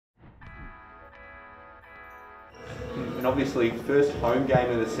and obviously first home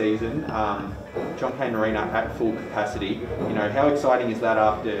game of the season, John Cain Arena at full capacity. You know, how exciting is that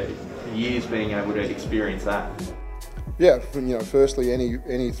after years being able to experience that? Yeah, firstly, any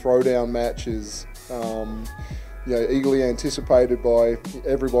throwdown match is eagerly anticipated by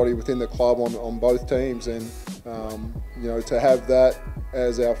everybody within the club on both teams, and to have that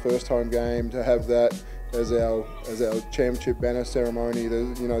as our first home game, to have that as our championship banner ceremony,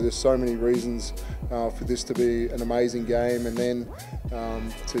 there's so many reasons for this to be an amazing game, and then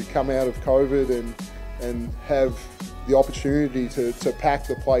to come out of COVID and have the opportunity to pack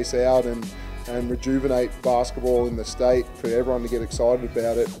the place out and rejuvenate basketball in the state, for everyone to get excited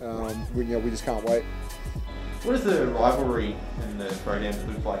about it. We just can't wait. What does the rivalry and the throwdowns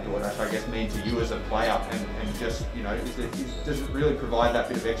look like, or I guess mean to you as a player, and just, does it really provide that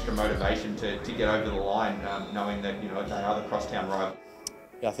bit of extra motivation to get over the line, knowing that, they are the crosstown rival?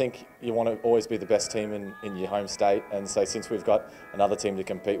 Yeah, I think you want to always be the best team in your home state, and so since we've got another team to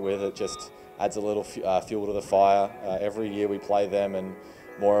compete with, it just adds a little fuel to the fire. Every year we play them, and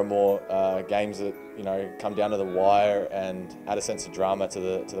more games that come down to the wire and add a sense of drama to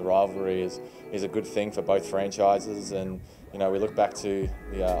the rivalry is a good thing for both franchises. And we look back to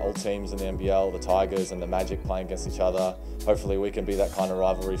the old teams in the NBL, the Tigers and the Magic playing against each other. Hopefully we can be that kind of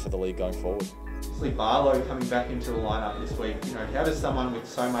rivalry for the league going forward. Obviously Barlow coming back into the lineup this week, how does someone with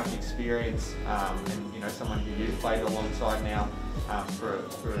so much experience and someone who you've played alongside now for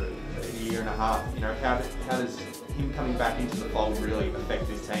a year and a half, how does him coming back into the fold really affect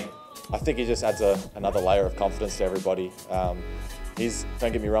this team? I think he just adds another layer of confidence to everybody.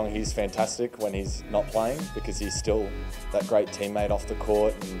 Don't get me wrong, he's fantastic when he's not playing, because he's still that great teammate off the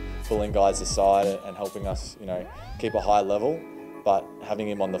court and pulling guys aside and helping us keep a high level. But having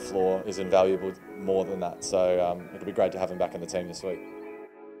him on the floor is invaluable more than that. So it'll be great to have him back in the team this week.